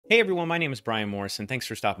Hey everyone, my name is Brian Morrison. Thanks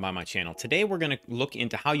for stopping by my channel. Today we're going to look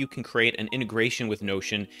into how you can create an integration with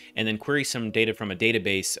Notion and then query some data from a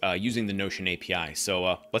database using the Notion API.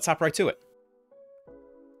 So let's hop right to it.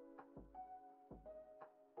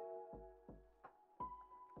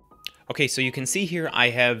 Okay, so you can see here I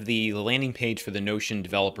have the landing page for the Notion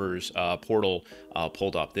developers portal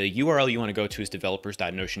pulled up. The URL you want to go to is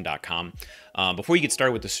developers.notion.com. Before you get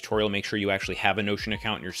started with this tutorial, make sure you actually have a Notion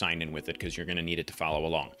account and you're signed in with it because you're going to need it to follow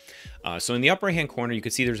along. So in the upper right-hand corner, you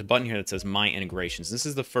can see there's a button here that says My Integrations. This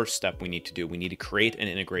is the first step we need to do. We need to create an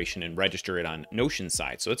integration and register it on Notion's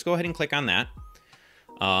side. So let's go ahead and click on that.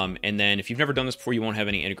 And then if you've never done this before, you won't have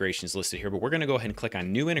any integrations listed here, but we're going to go ahead and click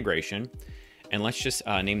on New Integration. And let's just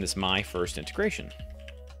name this My First Integration.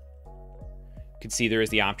 You can see there is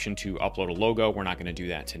the option to upload a logo. We're not going to do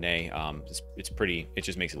that today. It's pretty, it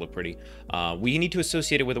just makes it look pretty. We need to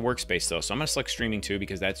associate it with a workspace though. So I'm going to select Streaming To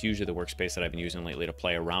because that's usually the workspace that I've been using lately to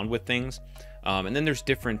play around with things. And then there's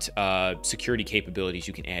different security capabilities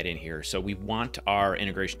you can add in here. So we want our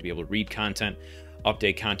integration to be able to read content,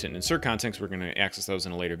 update content, and insert content, because we're going to access those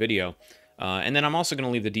in a later video. And then I'm also going to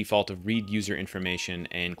leave the default of read user information,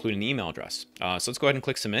 including the email address. So let's go ahead and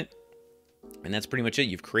click Submit. And that's pretty much it.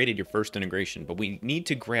 You've created your first integration, but we need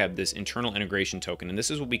to grab this internal integration token, and this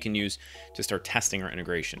is what we can use to start testing our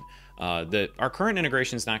integration. Our current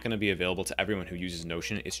integration is not going to be available to everyone who uses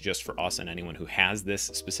Notion. It's just for us and anyone who has this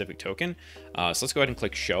specific token. So let's go ahead and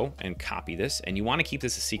click Show and copy this. And you want to keep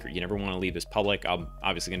this a secret. You never want to leave this public. I'm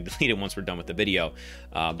obviously going to delete it once we're done with the video,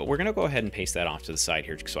 but we're going to go ahead and paste that off to the side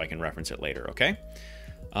here so I can reference it later, okay?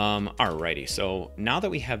 Alrighty, so now that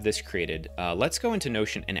we have this created, let's go into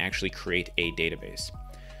Notion and actually create a database.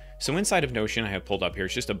 So inside of Notion, I have pulled up here,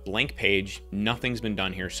 it's just a blank page. Nothing's been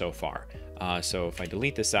done here so far. So if I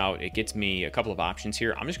delete this out, it gets me a couple of options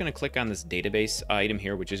here. I'm just going to click on this database item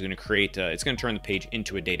here, which is going to create, it's going to turn the page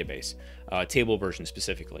into a database, table version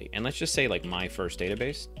specifically. And let's just say like My First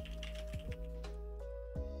Database.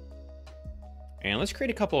 And let's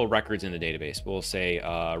create a couple of records in the database. We'll say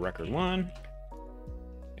record 1.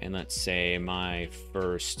 And let's say My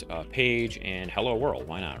First Page and Hello World.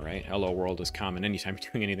 Why not, right? Hello World is common anytime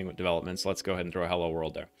you're doing anything with development. So let's go ahead and throw a Hello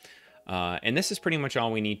World there. And this is pretty much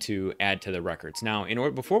all we need to add to the records. Now,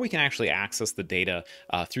 before we can actually access the data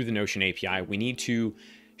through the Notion API, we need to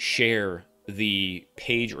share the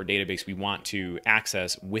page or database we want to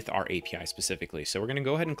access with our API specifically. So we're going to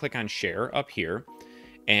go ahead and click on Share up here.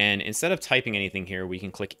 And instead of typing anything here, we can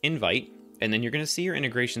click Invite. And then you're going to see your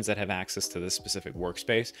integrations that have access to this specific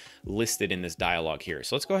workspace listed in this dialog here.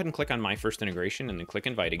 So let's go ahead and click on My First Integration and then click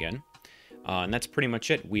Invite again. And that's pretty much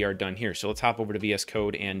it. We are done here. So let's hop over to VS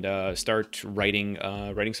Code and start writing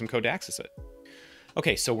some code to access it.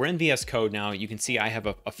 Okay, so we're in VS Code now. You can see I have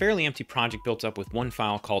a fairly empty project built up with one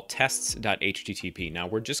file called tests.http. Now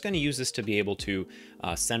we're just going to use this to be able to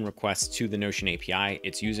send requests to the Notion API.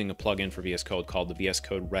 It's using a plugin for VS Code called the VS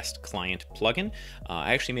Code REST Client plugin.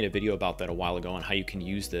 I actually made a video about that a while ago on how you can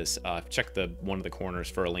use this. Check one of the corners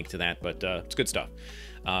for a link to that, but it's good stuff.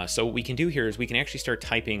 So what we can do here is we can actually start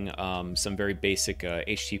typing some very basic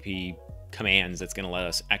HTTP commands that's going to let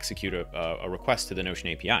us execute a request to the Notion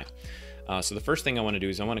API. So the first thing I want to do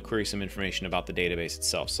is I want to query some information about the database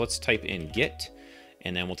itself. So let's type in get,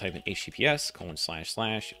 and then we'll type in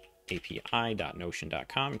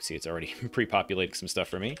https://api.notion.com. You can see it's already pre-populating some stuff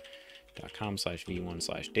for me.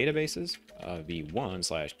 .com/v1/databases,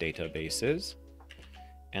 v1/databases.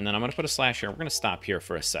 And then I'm going to put a slash here. We're going to stop here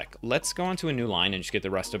for a sec. Let's go on to a new line and just get the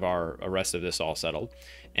rest of this all settled.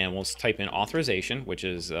 And we'll type in authorization, which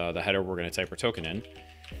is the header we're going to type our token in.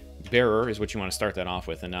 Bearer is what you want to start that off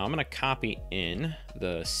with. And now I'm going to copy in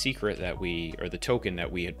the secret or the token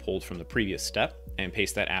that we had pulled from the previous step and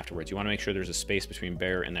paste that afterwards. You want to make sure there's a space between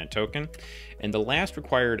bearer and that token. And the last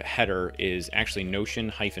required header is actually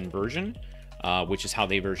Notion-version, which is how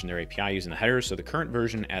they version their API using the headers. So the current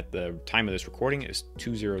version at the time of this recording is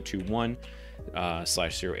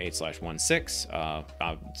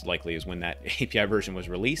 2021/08/16. Likely is when that API version was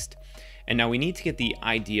released. And now we need to get the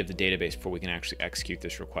ID of the database before we can actually execute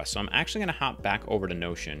this request. So I'm actually going to hop back over to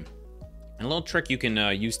Notion. And a little trick you can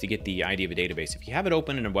use to get the ID of a database. If you have it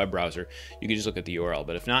open in a web browser, you can just look at the URL.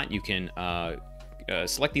 But if not, you can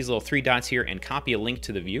select these little 3 dots here and copy a link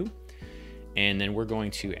to the view. And then we're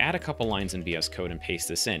going to add a couple lines in VS Code and paste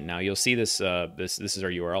this in. Now you'll see this, this is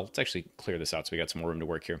our URL. Let's actually clear this out so we got some more room to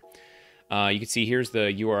work here. You can see here's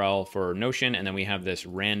the URL for Notion, and then we have this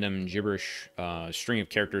random gibberish string of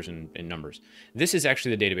characters and numbers. This is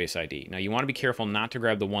actually the database ID. Now you want to be careful not to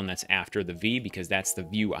grab the one that's after the V because that's the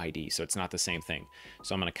view ID, so it's not the same thing.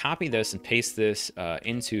 So I'm going to copy this and paste this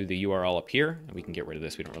into the URL up here, and we can get rid of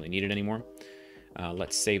this. We don't really need it anymore.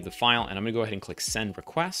 Let's save the file, and I'm going to go ahead and click Send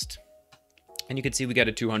Request. And you can see we got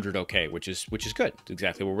a 200 OK, which is good. It's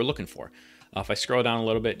exactly what we're looking for. If I scroll down a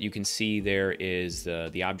little bit, you can see there is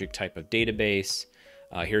the object type of database.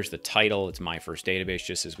 Here's the title. It's My First Database,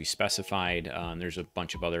 just as we specified. There's a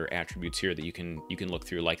bunch of other attributes here that you can look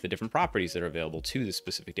through, like the different properties that are available to this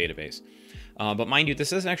specific database. But mind you, this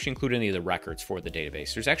doesn't actually include any of the records for the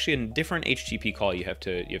database. There's actually a different HTTP call you have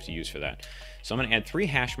to use for that. So I'm going to add 3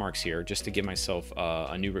 hash marks here just to give myself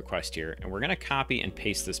a new request here, and we're going to copy and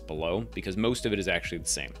paste this below because most of it is actually the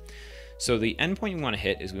same. So the endpoint we want to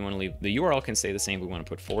hit is we want to leave, the URL can stay the same. We want to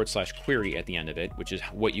put /query at the end of it, which is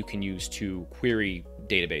what you can use to query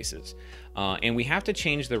databases. And we have to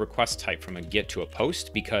change the request type from a GET to a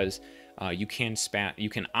POST because you can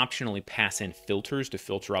optionally pass in filters to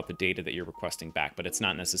filter out the data that you're requesting back, but it's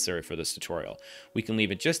not necessary for this tutorial. We can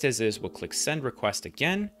leave it just as is. We'll click Send Request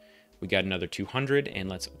again. We got another 200, and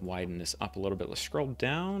let's widen this up a little bit. Let's scroll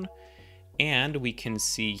down. And we can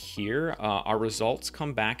see here our results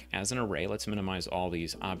come back as an array. Let's minimize all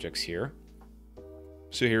these objects here.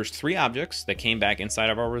 So here's 3 objects that came back inside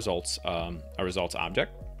of our results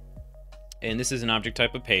object. And this is an object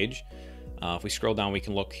type of page. If we scroll down, we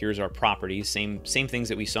can look. Here's our properties, same things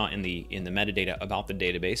that we saw in the metadata about the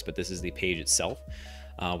database, but this is the page itself.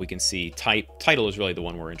 We can see title is really the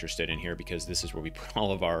one we're interested in here because this is where we put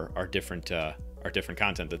all of our different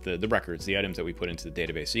content, the records, the items that we put into the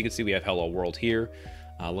database. So you can see we have Hello World here.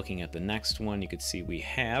 Looking at the next one, you can see we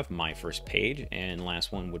have My First Page, and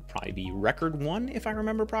last one would probably be Record 1, if I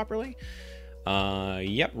remember properly.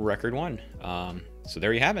 Yep, Record 1. So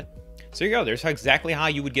there you have it. So there you go. There's exactly how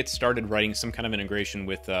you would get started writing some kind of integration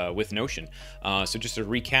with Notion. So just to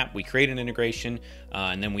recap, we created an integration,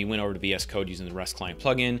 and then we went over to VS Code using the REST client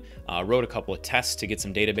plugin, wrote a couple of tests to get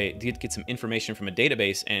some get some information from a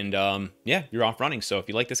database, and yeah, you're off running. So if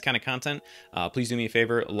you like this kind of content, please do me a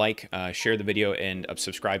favor, like, share the video, and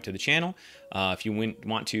subscribe to the channel. If you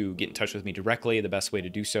want to get in touch with me directly, the best way to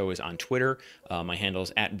do so is on Twitter. My handle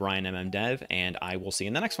is @BrianMMDev, and I will see you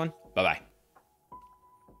in the next one. Bye-bye.